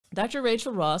Dr.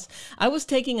 Rachael Ross, I was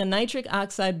taking a nitric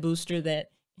oxide booster that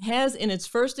has in its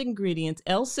first ingredients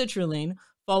L-citrulline,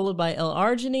 followed by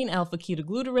L-Arginine,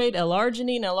 alpha-ketoglutarate,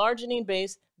 L-Arginine, L-Arginine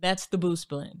base. That's the boost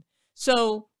blend.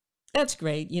 So that's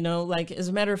great. You know, like as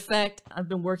a matter of fact, I've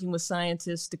been working with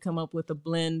scientists to come up with a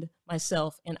blend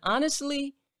myself. And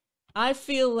honestly, I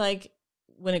feel like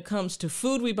when it comes to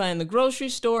food we buy in the grocery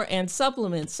store and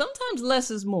supplements, sometimes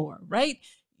less is more, right?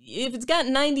 If it's got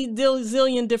 90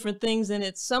 zillion different things in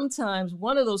it, sometimes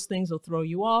one of those things will throw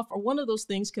you off, or one of those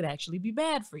things could actually be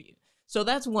bad for you. So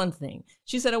that's one thing.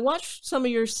 She said, I watched some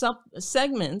of your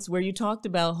segments where you talked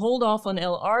about hold off on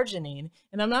L-Arginine,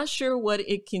 and I'm not sure what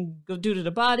it can do to the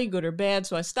body, good or bad,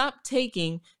 so I stopped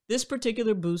taking this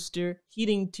particular booster,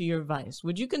 heeding to your advice.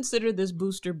 Would you consider this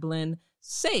booster blend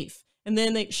safe? And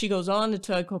then she goes on to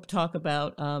talk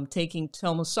about taking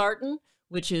telmisartan,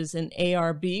 which is an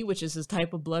ARB, which is a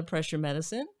type of blood pressure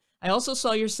medicine. I also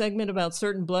saw your segment about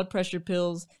certain blood pressure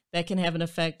pills that can have an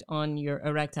effect on your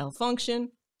erectile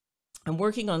function. I'm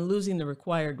working on losing the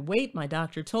required weight, my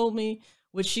doctor told me,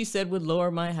 which she said would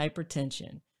lower my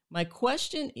hypertension. My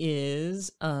question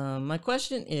is, I'm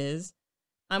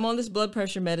on this blood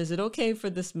pressure med. Is it okay for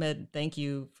this med? Thank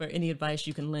you for any advice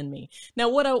you can lend me. Now,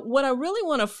 what I really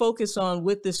want to focus on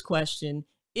with this question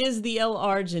is the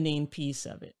L-Arginine piece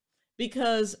of it,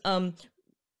 because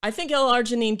I think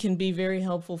L-Arginine can be very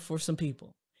helpful for some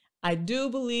people. I do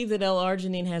believe that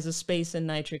L-Arginine has a space in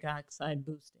nitric oxide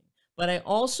boosting. But I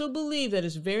also believe that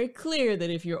it's very clear that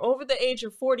if you're over the age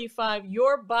of 45,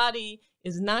 your body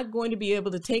is not going to be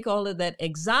able to take all of that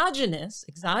exogenous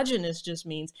just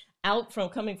means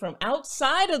coming from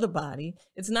outside of the body.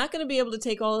 It's not going to be able to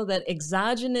take all of that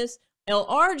exogenous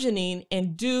L-Arginine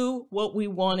and do what we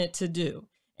want it to do.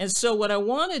 And so what I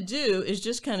want to do is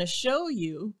just kind of show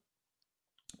you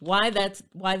why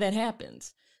that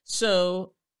happens.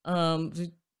 So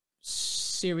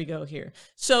here we go here.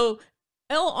 So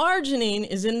L-Arginine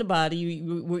is in the body.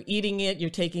 We're eating it. You're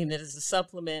taking it as a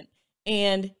supplement.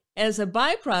 And as a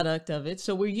byproduct of it,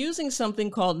 so we're using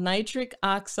something called nitric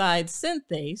oxide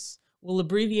synthase. We'll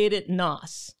abbreviate it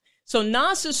NOS. So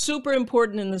NOS is super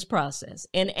important in this process.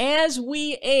 And as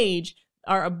we age,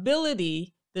 our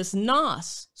ability, this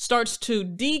NOS, starts to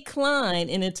decline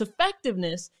in its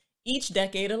effectiveness each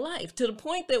decade of life, to the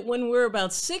point that when we're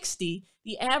about 60,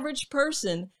 the average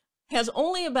person has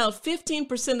only about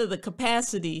 15% of the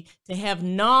capacity to have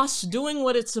NOS doing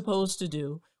what it's supposed to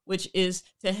do, which is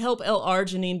to help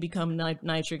L-Arginine become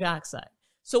nitric oxide.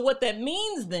 So what that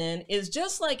means then is,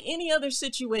 just like any other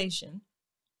situation,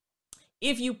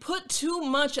 if you put too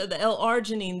much of the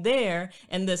L-Arginine there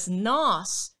and this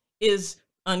NOS is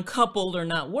uncoupled or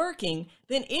not working,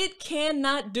 then it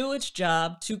cannot do its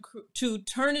job to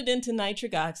turn it into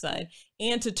nitric oxide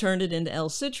and to turn it into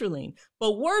L-citrulline.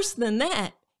 But worse than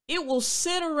that, it will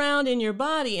sit around in your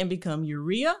body and become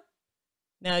urea.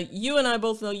 Now, you and I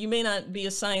both know, you may not be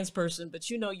a science person, but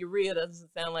you know urea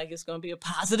doesn't sound like it's going to be a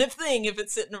positive thing if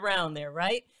it's sitting around there,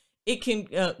 right? It can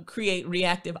create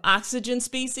reactive oxygen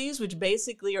species, which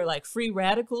basically are like free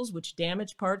radicals, which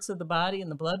damage parts of the body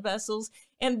and the blood vessels.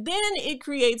 And then it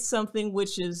creates something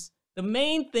which is the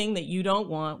main thing that you don't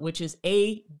want, which is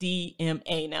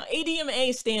ADMA. Now,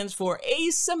 ADMA stands for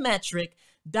asymmetric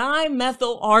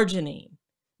dimethylarginine.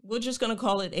 We're just going to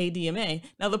call it ADMA.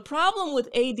 Now, the problem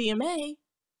with ADMA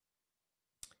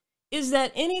is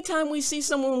that anytime we see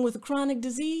someone with a chronic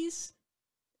disease,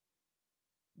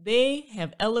 they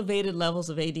have elevated levels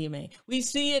of ADMA. We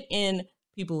see it in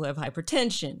people who have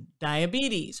hypertension,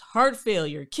 diabetes, heart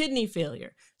failure, kidney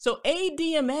failure. So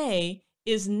ADMA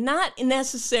is not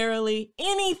necessarily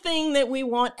anything that we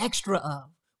want extra of.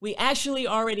 We actually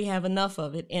already have enough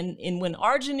of it. And when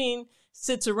arginine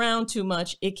sits around too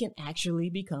much, it can actually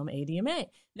become ADMA.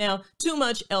 Now, too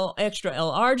much extra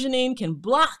L-Arginine can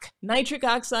block nitric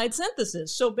oxide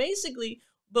synthesis. So basically,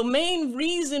 the main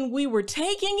reason we were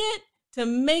taking it to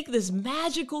make this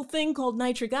magical thing called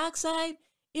nitric oxide,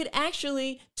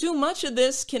 too much of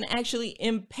this can actually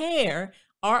impair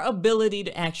our ability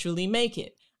to actually make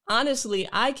it. Honestly,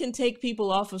 I can take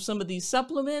people off of some of these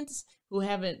supplements who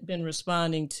haven't been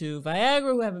responding to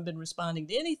Viagra, who haven't been responding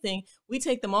to anything. We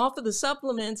take them off of the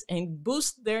supplements and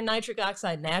boost their nitric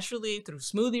oxide naturally through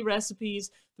Smoothie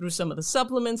Recipes, through some of the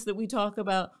supplements that we talk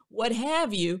about, what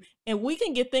have you, and we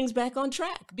can get things back on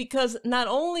track, because not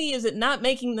only is it not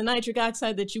making the nitric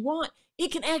oxide that you want,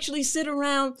 it can actually sit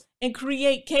around and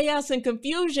create chaos and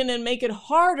confusion and make it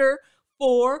harder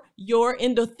for your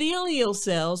endothelial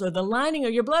cells, or the lining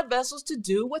of your blood vessels, to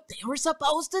do what they were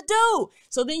supposed to do.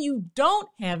 So then you don't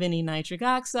have any nitric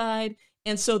oxide,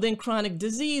 and so then chronic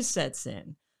disease sets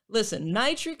in. Listen,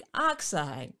 nitric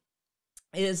oxide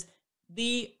is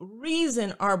the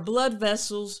reason our blood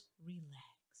vessels relax.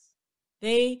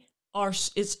 They are,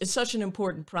 it's such an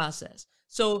important process.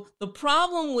 So the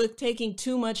problem with taking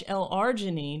too much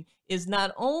L-Arginine is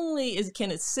not only can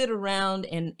it sit around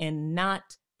and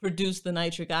not produce the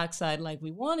nitric oxide like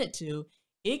we want it to,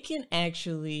 it can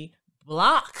actually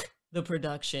block the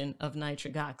production of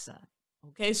nitric oxide.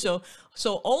 Okay, so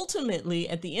ultimately,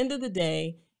 at the end of the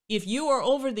day, if you are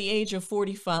over the age of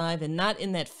 45 and not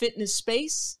in that fitness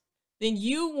space, then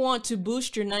you want to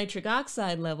boost your nitric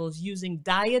oxide levels using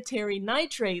dietary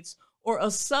nitrates or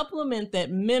a supplement that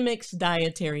mimics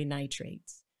dietary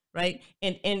nitrates, right?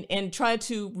 And try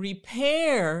to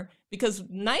repair, because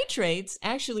nitrates,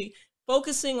 actually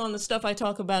focusing on the stuff I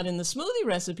talk about in the Smoothie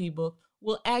Recipe book,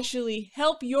 will actually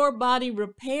help your body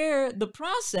repair the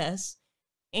process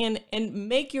and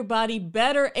make your body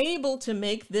better able to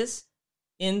make this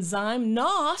enzyme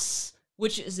NOS,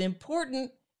 which is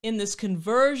important in this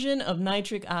conversion of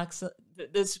nitric oxide,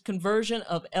 this conversion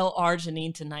of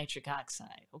L-Arginine to nitric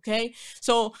oxide. Okay,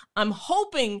 so I'm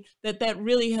hoping that that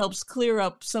really helps clear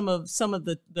up some of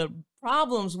the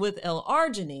problems with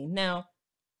L-Arginine. Now,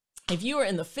 if you are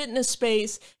in the fitness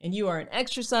space and you are an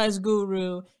exercise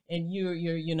guru and you're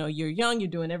young, you're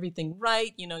doing everything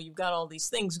right, you've got all these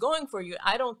things going for you,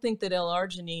 I don't think that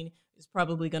L-Arginine is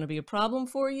probably going to be a problem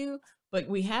for you. But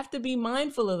we have to be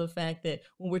mindful of the fact that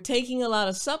when we're taking a lot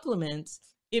of supplements,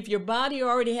 if your body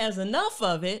already has enough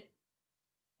of it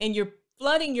and you're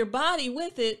flooding your body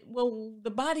with it, well, the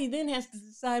body then has to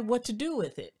decide what to do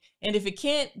with it. And if it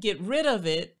can't get rid of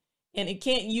it and it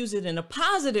can't use it in a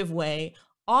positive way,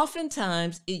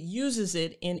 oftentimes it uses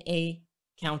it in a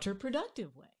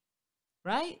counterproductive way,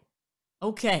 right?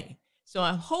 Okay, so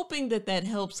I'm hoping that that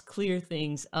helps clear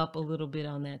things up a little bit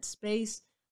on that space.